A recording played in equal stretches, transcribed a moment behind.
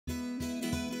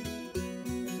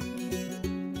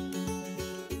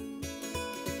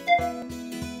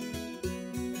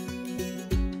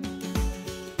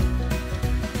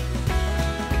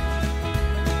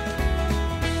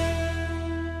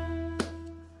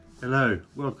Hello,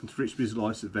 welcome to Richby's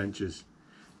Life's Adventures.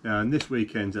 Now in this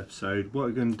weekend's episode, what we're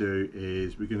going to do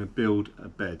is we're going to build a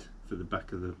bed for the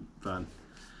back of the van.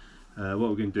 What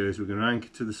we're going to do is we're going to anchor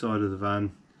to the side of the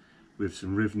van with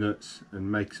some rivnuts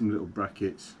and make some little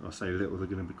brackets. I say little, they're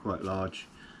going to be quite large.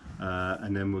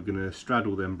 And then we're going to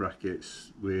straddle them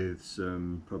brackets with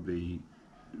some probably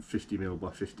 50mm by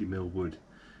 50mm wood,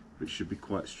 which should be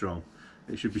quite strong.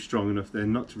 It should be strong enough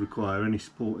then not to require any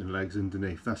supporting legs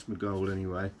underneath. That's my goal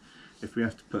anyway. If we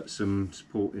have to put some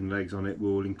supporting legs on it,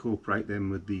 we'll incorporate them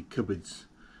with the cupboards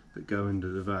that go under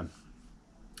the van,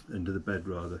 under the bed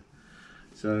rather.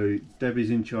 So Debbie's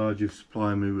in charge of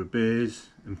supplying me with beers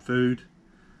and food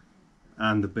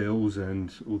and the bills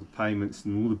and all the payments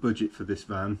and all the budget for this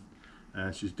van.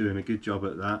 She's doing a good job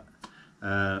at that.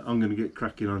 I'm going to get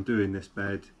cracking on doing this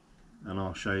bed and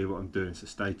I'll show you what I'm doing, so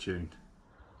stay tuned.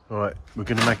 Alright, we're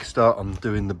going to make a start on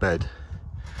doing the bed,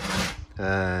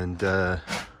 and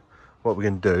what we're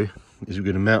going to do is we're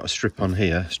going to mount a strip on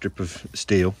here, a strip of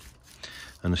steel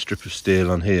and a strip of steel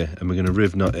on here, and we're going to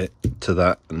riv nut it to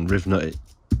that and riv nut it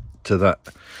to that,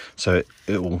 so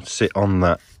it will sit on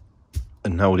that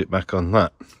and hold it back on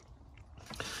that.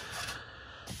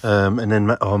 And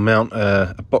then I'll mount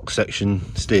a box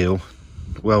section steel,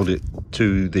 weld it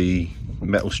to the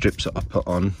metal strips that I put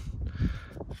on,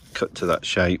 cut to that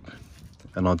shape,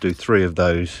 and I'll do 3 of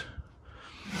those.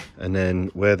 And then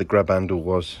where the grab handle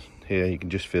was here, you can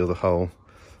just feel the hole.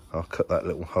 I'll cut that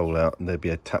little hole out and there'll be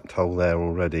a tapped hole there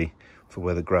already for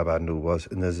where the grab handle was,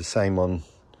 and there's the same on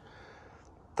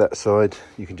that side.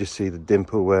 You can just see the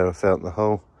dimple where I found the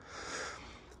hole.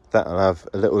 That'll have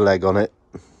a little leg on it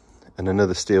and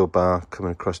another steel bar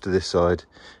coming across to this side,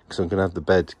 because I'm going to have the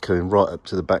bed coming right up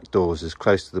to the back doors, as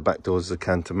close to the back doors as I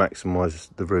can to maximise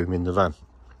the room in the van.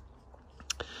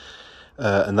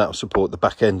 And that will support the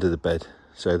back end of the bed,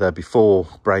 so there'll be 4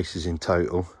 braces in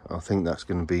total. I think that's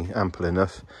going to be ample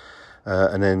enough.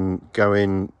 And then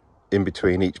going in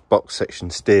between each box section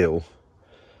steel,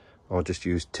 I'll just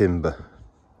use timber.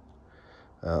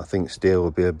 I think steel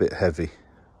will be a bit heavy,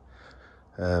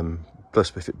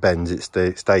 plus if it bends it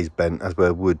stays bent, as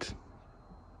where wood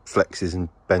flexes and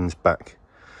bends back.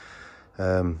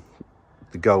 The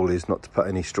goal is not to put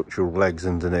any structural legs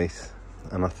underneath,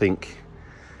 and I think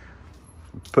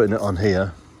putting it on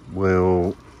here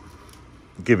will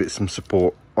give it some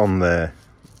support on there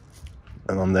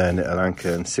and on there, and it'll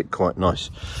anchor and sit quite nice.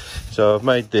 So I've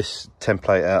made this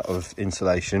template out of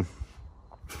insulation,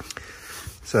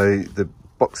 so the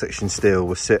box section steel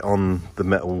will sit on the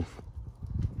metal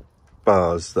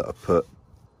bars that I put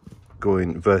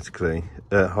going vertically,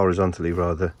 horizontally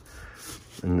rather,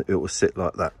 and it will sit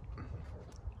like that.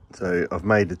 So I've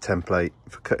made a template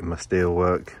for cutting my steel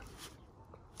work.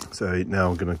 So now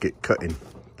I'm going to get cutting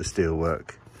the steel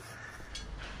work.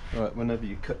 Right, whenever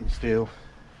you're cutting steel,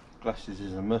 glasses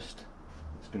is a must.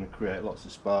 It's going to create lots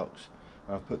of sparks.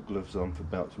 I've put gloves on for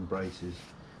belts and braces,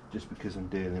 just because I'm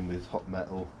dealing with hot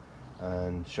metal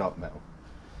and sharp metal.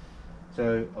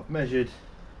 So I've measured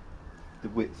the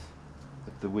width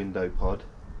of the window pod,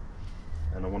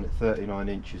 and I want it 39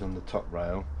 inches on the top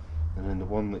rail, and then the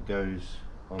one that goes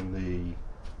on the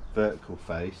vertical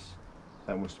face,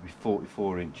 that wants to be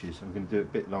 44 inches. I'm going to do it a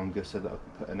bit longer so that I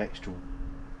can put an extra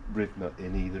riv nut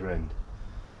in either end,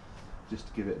 just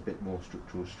to give it a bit more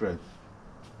structural strength.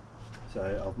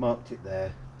 So I've marked it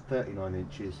there, 39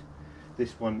 inches.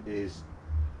 This one is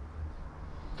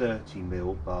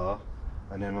 30mm bar,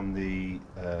 and then on the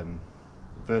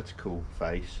vertical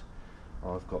face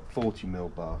I've got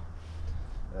 40mm bar,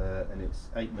 and it's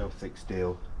 8mm thick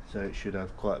steel, so it should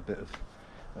have quite a bit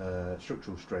of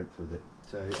structural strength with it.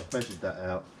 So I've measured that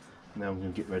out. Now I'm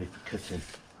going to get ready for cutting.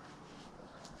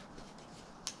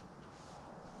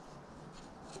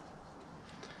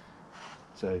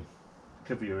 So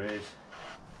cover your ears.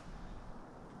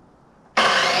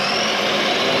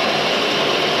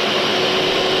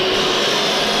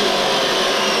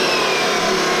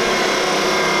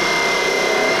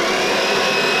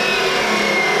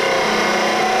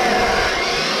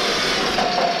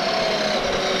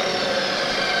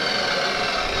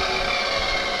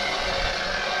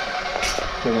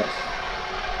 So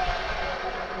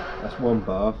that's one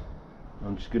bar.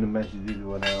 I'm just going to measure the other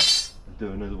one out and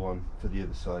do another one for the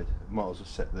other side. Might as well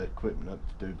set the equipment up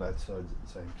to do both sides at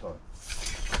the same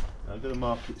time. I'm going to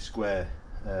mark it square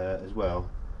as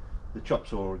well. The chop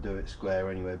saw will do it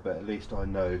square anyway, but at least I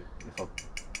know if I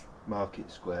mark it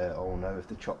square, I'll know if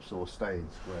the chop saw is staying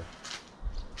square.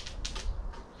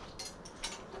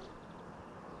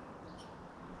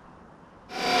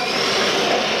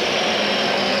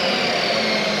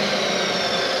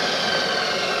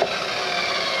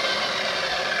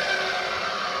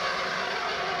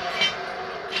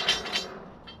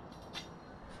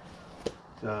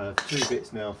 So I have two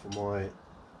bits now for my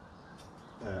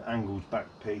angled back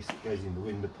piece that goes in the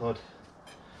window pod,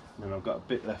 and then I've got a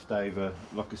bit left over,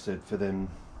 like I said, for them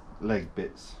leg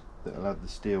bits that will have the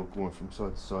steel going from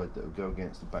side to side that will go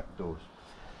against the back doors.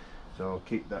 So I'll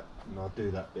keep that and I'll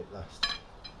do that bit last.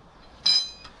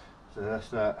 So that's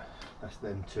that, that's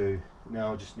them two.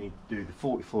 Now I just need to do the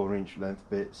 44-inch length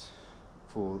bits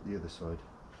for the other side.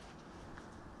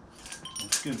 I'm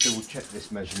just going to double check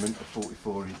this measurement of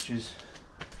 44 inches.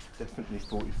 Definitely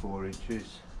 44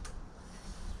 inches.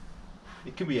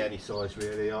 It can be any size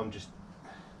really, I'm just,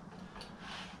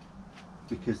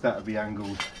 because that will be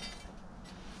angled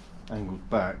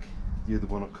back, the other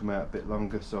one will come out a bit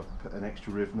longer, so I've put an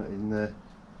extra rivet in there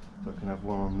so I can have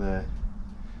one on there,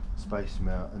 space them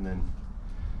out, and then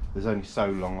there's only so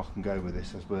long I can go with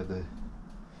this, as where the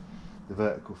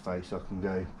vertical face I can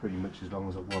go pretty much as long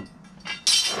as I want.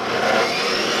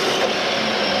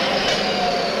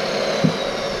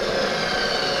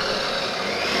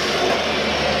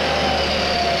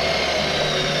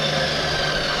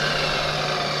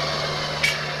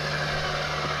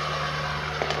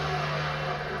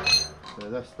 So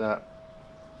that's that.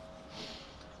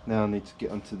 Now I need to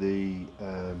get onto the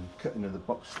cutting of the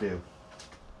box steel.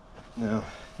 Now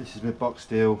this is my box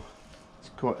steel, it's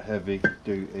quite heavy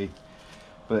duty,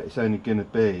 but it's only going to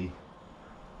be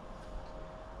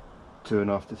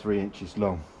 2.5 to 3 inches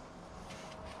long.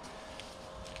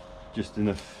 Just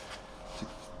enough to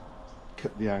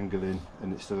cut the angle in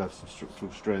and it still has some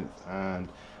structural strength, and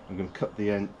I'm going to cut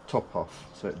the end top off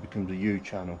so it becomes a U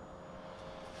channel.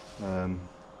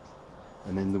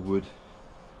 And then the wood,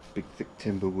 big thick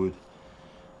timber wood,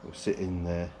 will sit in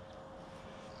there.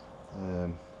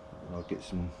 I'll get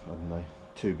some, I don't know,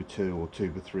 2x2 or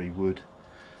 2x3 wood,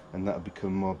 and that'll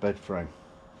become my bed frame.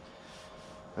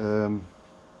 It's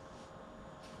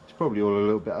probably all a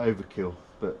little bit overkill,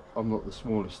 but I'm not the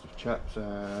smallest of chaps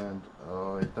and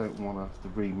I don't want to have to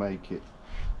remake it.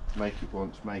 Make it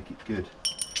once, make it good.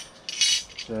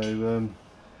 So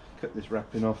cut this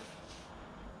wrapping off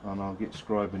and I'll get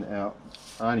scribing it out.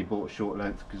 I only bought a short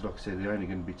length because, like I said, they're only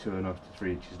going to be 2.5 to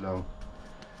 3 inches long.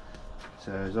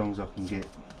 So as long as I can get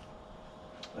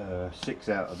 6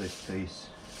 out of this piece,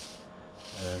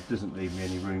 doesn't leave me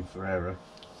any room for error.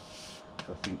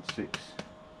 I think six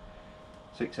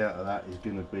out of that is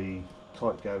going to be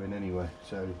tight going anyway,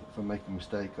 so if I make a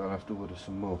mistake I'll have to order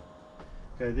some more.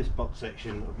 Okay, this box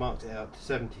section I've marked it out to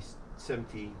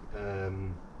 70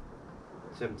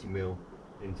 mil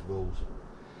intervals.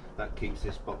 That keeps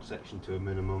this box section to a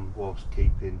minimum whilst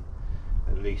keeping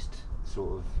at least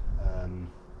sort of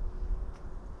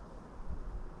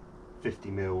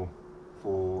 50 mil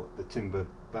for the timber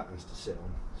battens to sit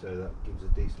on, so that gives a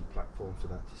decent platform for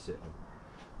that to sit on.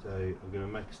 So I'm going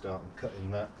to make a start on cutting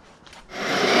that.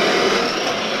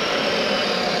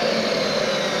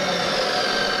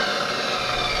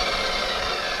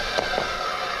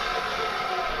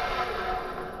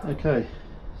 Okay,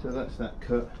 so that's that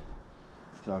cut.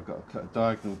 So I've got to cut a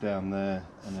diagonal down there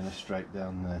and then a straight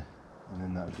down there, and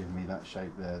then that'll give me that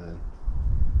shape there then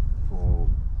for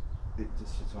it to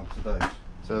sit onto those.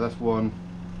 So that's one,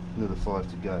 another 5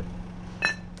 to go.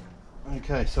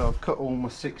 Okay, so I've cut all my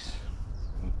 6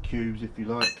 cubes, if you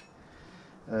like.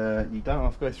 You don't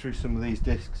have to go through some of these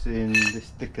discs in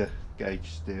this thicker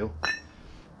gauge steel.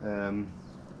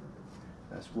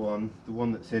 That's one. The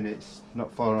one that's in it's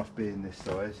not far off being this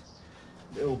size.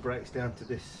 It all breaks down to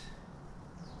this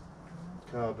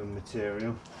carbon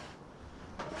material.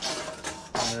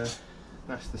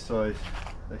 That's the size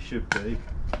they should be.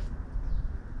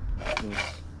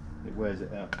 It wears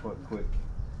it out quite quick.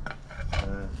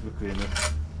 Luckily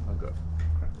enough, I've got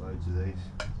crap loads of these.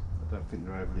 I don't think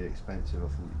they're overly expensive. I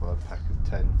think you buy a pack of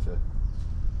 10 for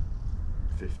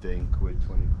 15 quid,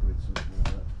 20 quid, something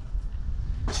like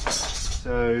that.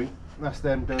 So that's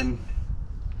them done.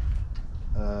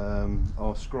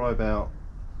 I'll scribe out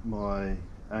my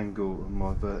angle and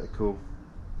my vertical,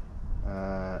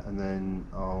 and then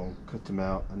I'll cut them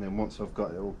out, and then once I've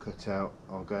got it all cut out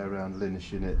I'll go around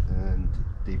linishing it and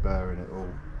deburring it all,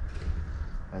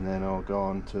 and then I'll go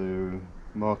on to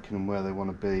marking them where they want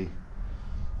to be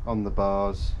on the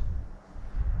bars.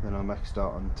 Then I'll make a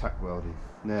start on tack welding.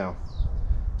 Now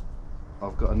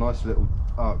I've got a nice little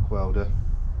arc welder.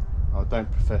 I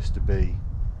don't profess to be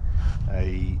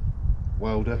a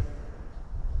welder,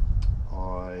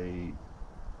 I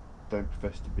don't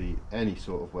profess to be any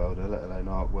sort of welder, let alone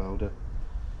arc welder.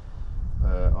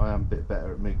 I am a bit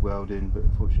better at MIG welding, but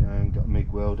unfortunately I haven't got a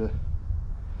MIG welder.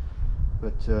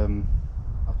 But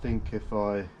I think if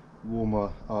I warm my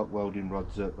arc welding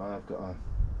rods up, I have got a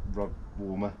rod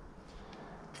warmer.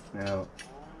 Now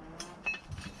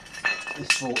this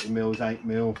 40mm is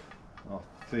 8mm.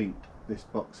 I think this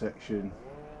box section,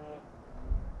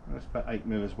 that's about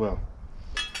 8mm as well.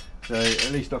 So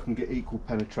at least I can get equal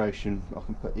penetration. I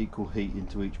can put equal heat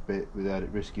into each bit without it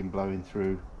risking blowing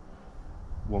through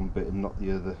one bit and not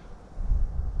the other.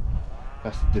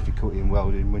 That's the difficulty in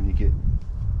welding, when you get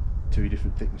two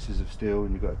different thicknesses of steel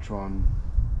and you've got to try and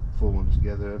form them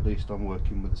together. At least I'm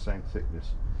working with the same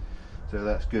thickness, so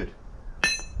that's good.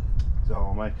 So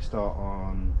I'll make a start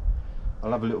on,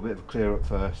 I'll have a little bit of a clear up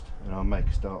first, and I'll make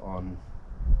a start on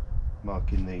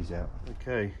marking these out.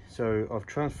 Okay, so I've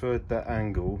transferred that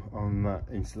angle on that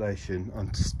insulation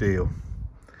onto steel,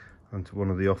 onto one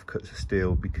of the offcuts of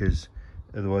steel, because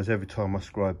otherwise every time I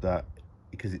scribe that,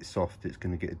 because it's soft, it's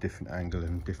going to get a different angle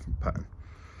and a different pattern.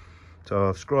 So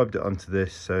I've scribed it onto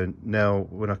this, so now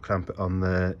when I clamp it on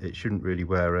there, it shouldn't really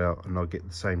wear out, and I'll get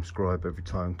the same scribe every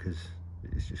time because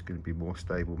it's just going to be more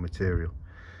stable material.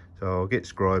 So I'll get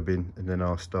scribing and then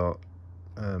I'll start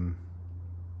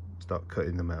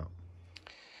cutting them out.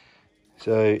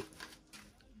 So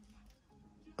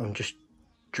I'm just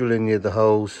drilling near the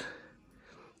holes,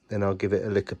 then I'll give it a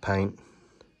lick of paint.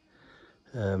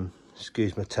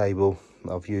 Excuse my table,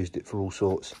 I've used it for all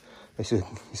sorts. It's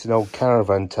an old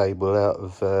caravan table out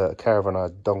of a caravan I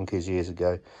had donkeys years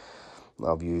ago.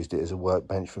 I've used it as a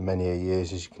workbench for many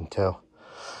years, as you can tell.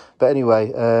 But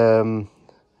anyway, I'm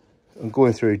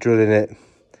going through drilling it.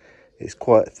 It's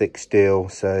quite thick steel,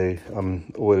 so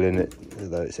I'm oiling it,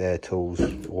 although it's air tools,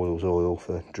 oil's oil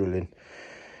for drilling.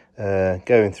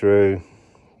 Going through,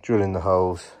 drilling the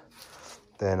holes,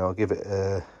 then I'll give it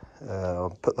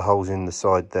I'll put the holes in the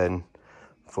side then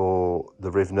for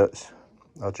the rivnuts.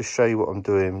 I'll just show you what I'm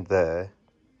doing there.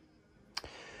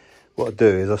 What I do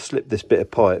is I slip this bit of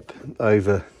pipe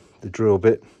over the drill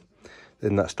bit,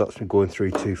 then that stops me going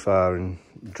through too far and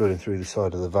drilling through the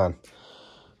side of the van.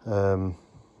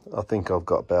 I think I've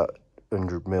got about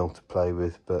 100mm to play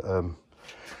with, but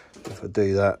if I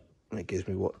do that, it gives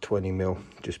me what, 20mm.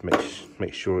 Just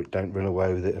make sure it don't run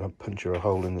away with it and I puncture a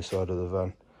hole in the side of the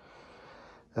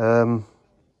van.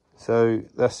 So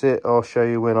that's it. I'll show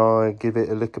you when I give it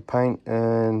a lick of paint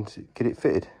and get it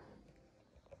fitted.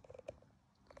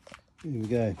 Here we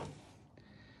go.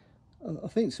 I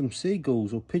think some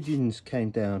seagulls or pigeons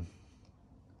came down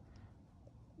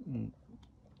and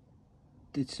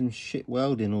did some shit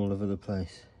welding all over the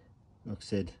place. Like I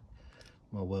said,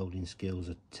 my welding skills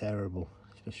are terrible,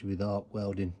 especially with arc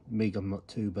welding. MIG I'm not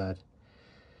too bad,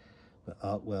 but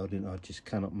arc welding I just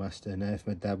cannot master. Now if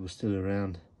my dad was still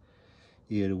around,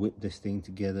 he would have whipped this thing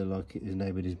together like it was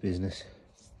nobody's business.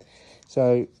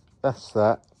 So that's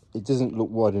that. It doesn't look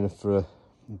wide enough for a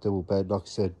double bed, like I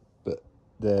said, but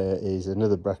there is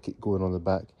another bracket going on the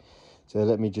back. So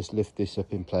let me just lift this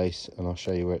up in place and I'll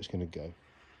show you where it's going to go.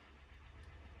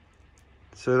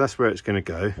 So that's where it's going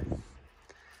to go,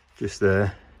 just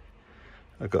there.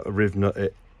 I've got a riv nut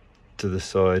it to the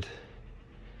side,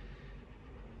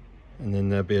 and then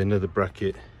there'll be another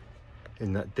bracket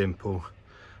in that dimple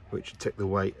which will take the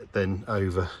weight then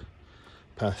over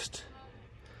past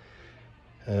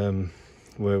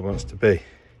where it wants to be.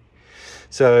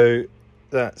 So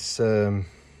that's my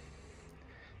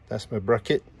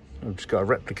bracket. I've just got to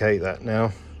replicate that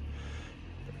now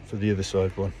for the other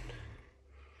side one.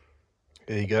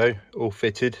 There you go, all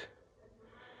fitted.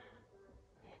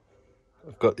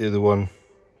 I've got the other one,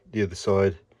 the other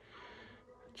side.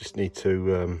 Just need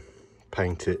to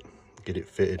paint it, get it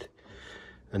fitted,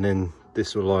 and then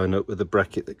this will line up with the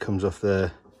bracket that comes off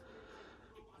there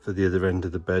for the other end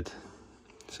of the bed.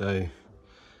 So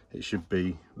it should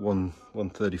be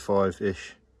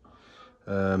 135-ish.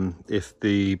 If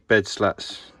the bed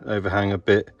slats overhang a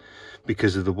bit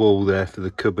because of the wall there for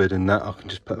the cupboard and that, I can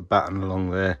just put a batten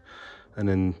along there, and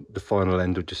then the final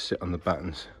end will just sit on the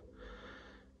battens.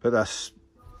 But that's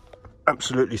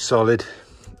absolutely solid.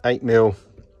 8mm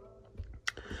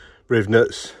riv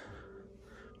nuts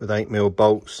with 8mm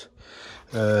bolts.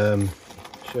 Show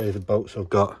you the bolts I've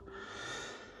got.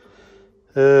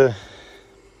 They've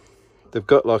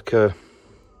got like a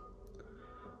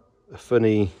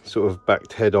funny sort of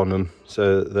backed head on them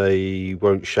so that they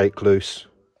won't shake loose.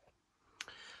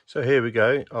 So here we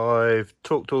go. I've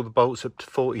torqued all the bolts up to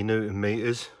 40 Newton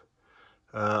meters.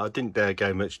 I didn't dare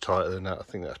go much tighter than that. I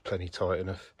think that's plenty tight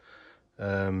enough.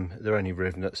 They're only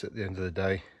riv nuts at the end of the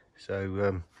day.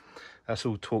 So that's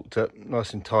all torqued up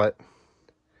nice and tight.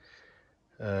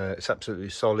 It's absolutely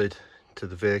solid to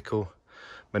the vehicle.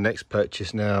 My next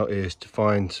purchase now is to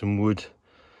find some wood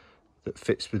that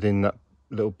fits within that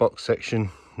little box section,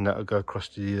 and that'll go across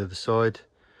to the other side.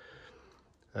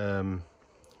 And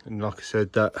like I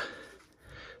said, that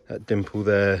dimple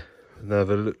there, they have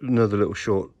another little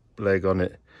short leg on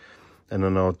it, and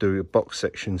then I'll do a box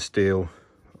section steel,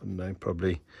 I don't know,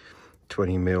 probably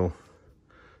 20 mil,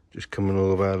 just coming all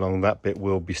the way along. That bit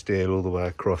will be steel all the way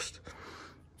across,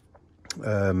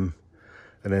 and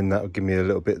then that will give me a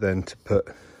little bit then to put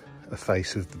a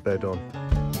face of the bed on.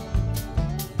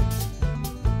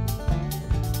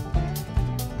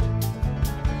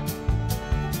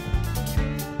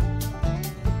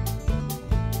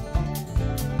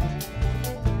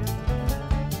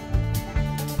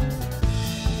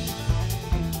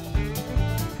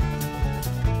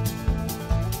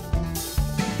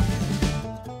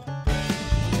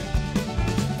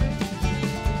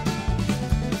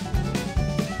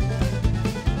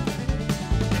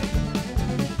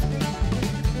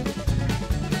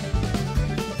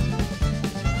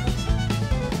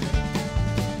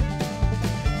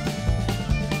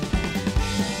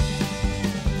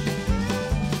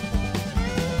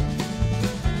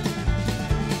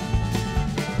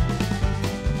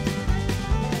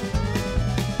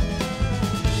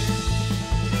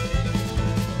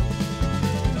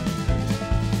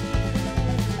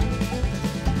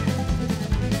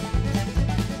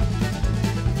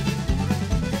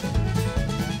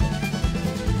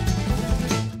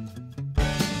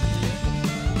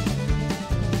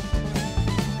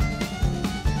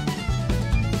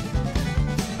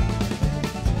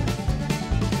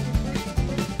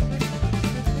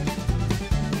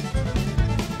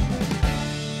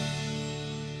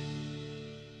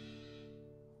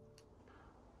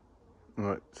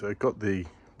 Right, so I've got the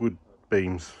wood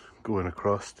beams going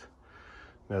across.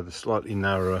 Now they're slightly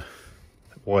narrower,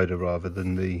 wider rather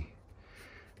than the,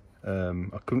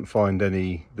 I couldn't find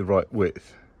the right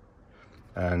width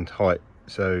and height,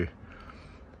 so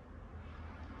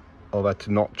I've had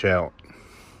to notch out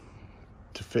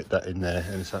to fit that in there,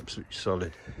 and it's absolutely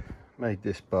solid. Made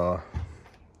this bar.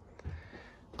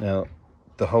 Now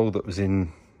the hole that was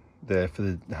in there for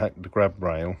the grab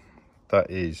rail, that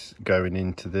is going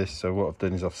into this, so what I've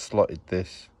done is I've slotted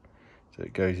this so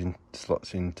it goes in,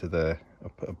 slots into there. I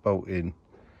put a bolt in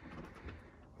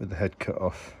with the head cut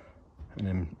off, and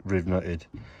then rib knotted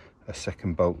a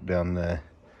second bolt down there,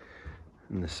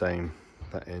 and the same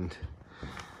that end.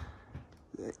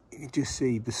 You can just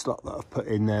see the slot that I've put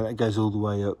in there, that goes all the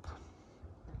way up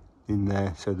in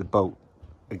there, so the bolt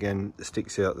again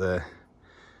sticks out there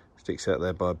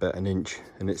by about an inch,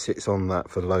 and it sits on that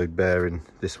for load bearing.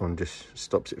 This one just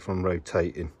stops it from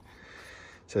rotating.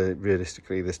 So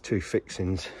realistically there's two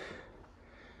fixings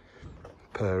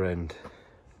per end.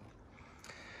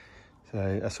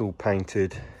 So that's all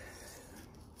painted,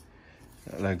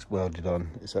 that leg's welded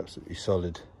on, it's absolutely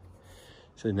solid.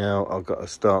 So now I've got to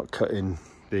start cutting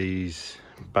these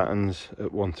battens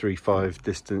at 135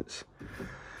 distance.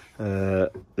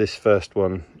 This first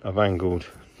one I've angled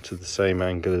to the same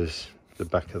angle as the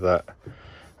back of that,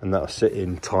 and that'll sit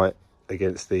in tight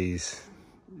against these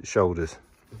shoulders,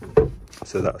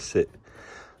 so that'll sit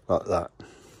like that,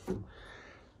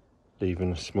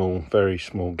 leaving a small, very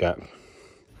small gap,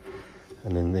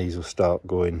 and then these will start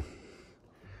going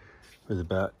with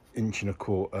about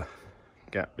 1.25 inch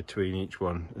gap between each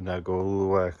one, and they'll go all the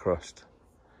way across to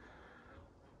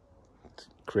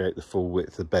create the full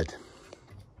width of the bed.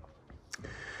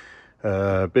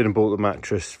 Been and bought the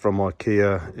mattress from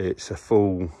IKEA. It's a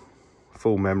full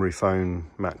memory foam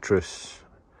mattress,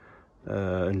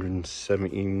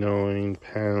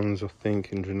 £179 I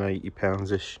think,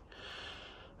 £180 ish.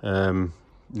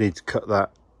 Need to cut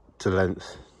that to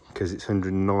length because it's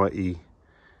 190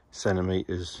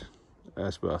 centimeters.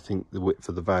 That's what I think the width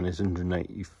of the van is,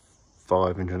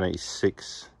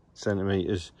 186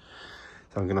 centimeters.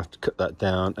 So I'm gonna have to cut that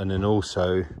down, and then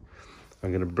also I'm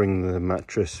going to bring the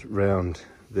mattress round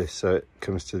this so it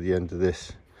comes to the end of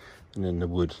this, and then the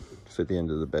wood for the end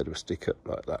of the bed will stick up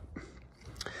like that.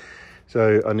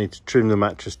 So I need to trim the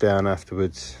mattress down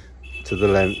afterwards to the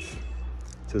length,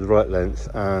 to the right length,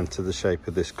 and to the shape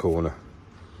of this corner.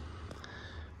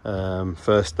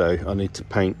 First though, I need to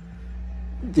paint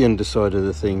the underside of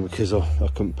the thing because I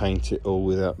couldn't paint it all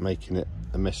without making it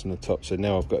a mess on the top. So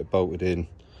now I've got it bolted in,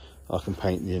 I can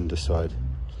paint the underside.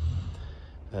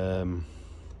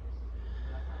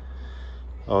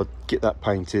 I'll get that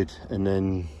painted and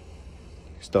then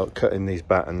start cutting these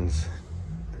battens.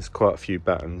 There's quite a few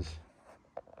battens.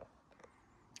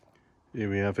 Here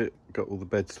we have it, got all the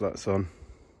bed slats on.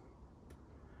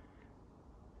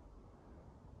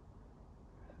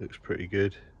 Looks pretty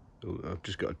good. I've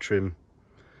just got to trim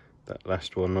that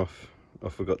last one off. I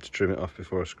forgot to trim it off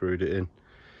before I screwed it in.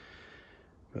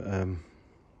 But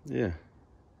yeah,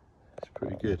 it's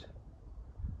pretty good.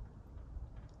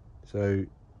 So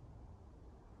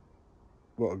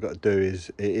what I've got to do is,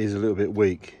 it is a little bit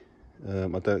weak,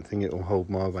 I don't think it will hold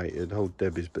my weight. It'll hold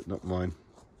Debbie's but not mine.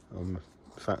 I'm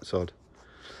a fat sod.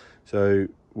 So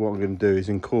what I'm going to do is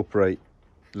incorporate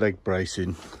leg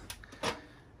bracing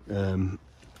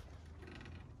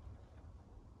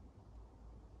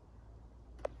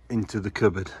into the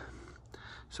cupboard.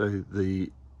 So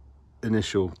the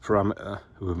initial parameter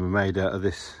will be made out of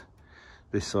this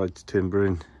side's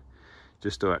timbering,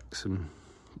 just to act some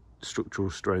structural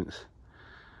strength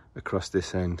across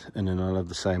this end, and then I'll have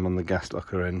the same on the gas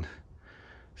locker end.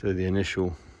 So the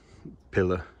initial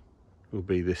pillar will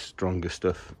be this stronger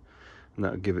stuff, and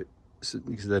that'll give it,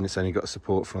 because then it's only got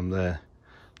support from there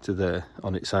to there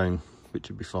on its own, which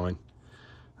would be fine.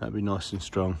 That'd be nice and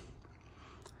strong,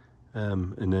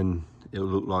 and then it'll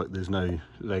look like there's no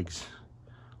legs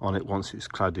on it once it's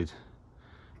cladded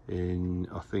in,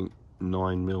 I think,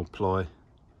 9mm ply.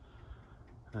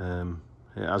 It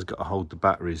has got to hold the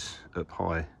batteries up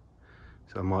high,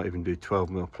 so I might even do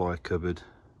 12mm ply cupboard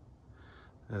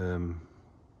at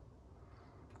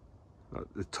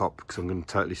the top, because I'm going to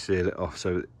totally seal it off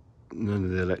so that none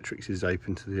of the electrics is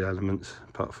open to the elements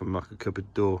apart from like a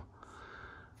cupboard door.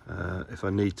 If I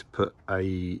need to put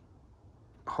a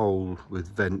hole with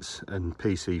vents and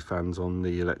PC fans on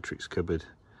the electrics cupboard,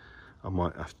 I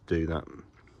might have to do that.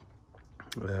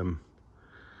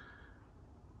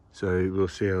 So we'll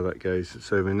see how that goes.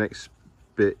 So the next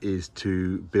bit is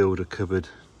to build a cupboard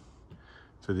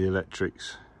for the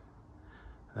electrics,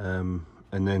 and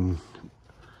then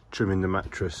trimming the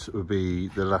mattress will be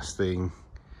the last thing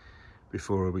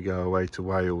before we go away to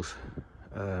Wales,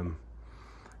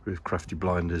 with Crafty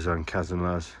Blinders and Kaz and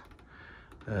Laz,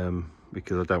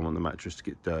 because I don't want the mattress to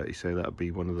get dirty, so that'll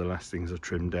be one of the last things I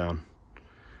trim down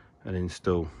and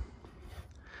install.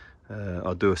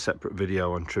 I'll do a separate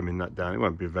video on trimming that down. It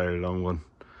won't be a very long one.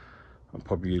 I'll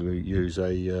probably use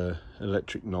a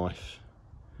electric knife,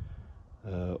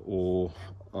 or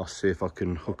I'll see if I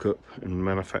can hook up and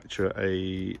manufacture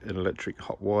an electric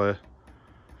hot wire,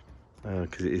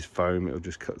 because it is foam, it'll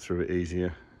just cut through it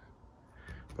easier.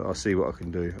 But I'll see what I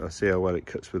can do. I'll see how well it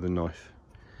cuts with a knife.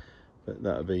 But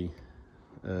that'll be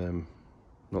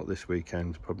not this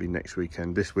weekend, probably next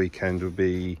weekend. This weekend will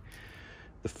be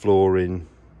the flooring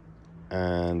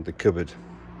and the cupboard,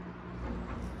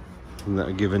 and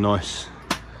that'll give a nice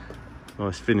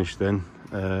finish then.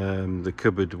 The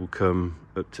cupboard will come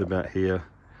up to about here,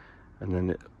 and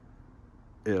then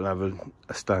it'll have a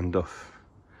standoff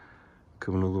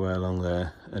coming all the way along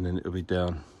there, and then it'll be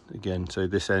down again. So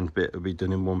this end bit will be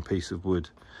done in one piece of wood,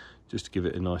 just to give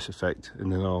it a nice effect,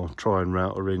 and then I'll try and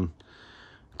router in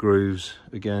grooves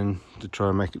again to try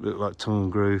and make it look like tongue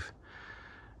and groove.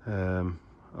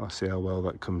 I'll see how well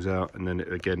that comes out, and then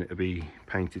it'll be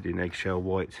painted in eggshell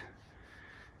white.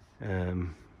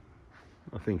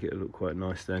 I think it'll look quite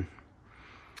nice then.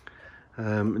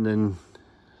 And then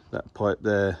that pipe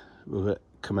there will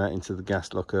come out into the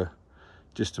gas locker,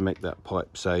 just to make that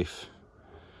pipe safe,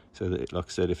 so that, like I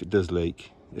said, if it does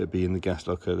leak, it'll be in the gas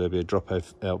locker. There'll be a drop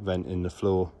out vent in the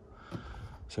floor,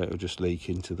 so it'll just leak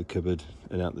into the cupboard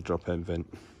and out the drop out vent.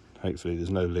 Hopefully there's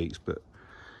no leaks, but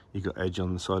you've got edge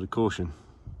on the side of caution.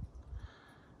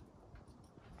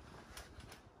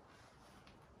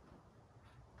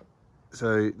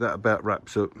 So that about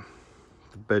wraps up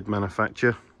the bed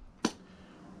manufacture.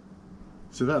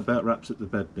 So that about wraps up the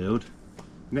bed build.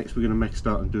 Next we're going to make a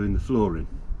start on doing the flooring.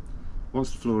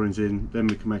 Once the flooring's in, then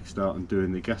we can make a start on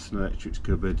doing the gas and electrics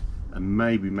cupboard, and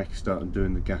maybe make a start on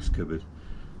doing the gas cupboard.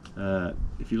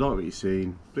 If you like what you're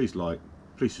seeing, please like,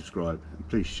 please subscribe, and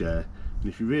please share. And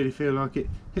if you really feel like it,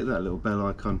 hit that little bell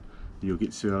icon and you'll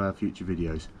get to see all our future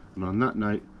videos. And on that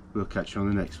note, we'll catch you on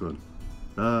the next one.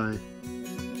 Bye.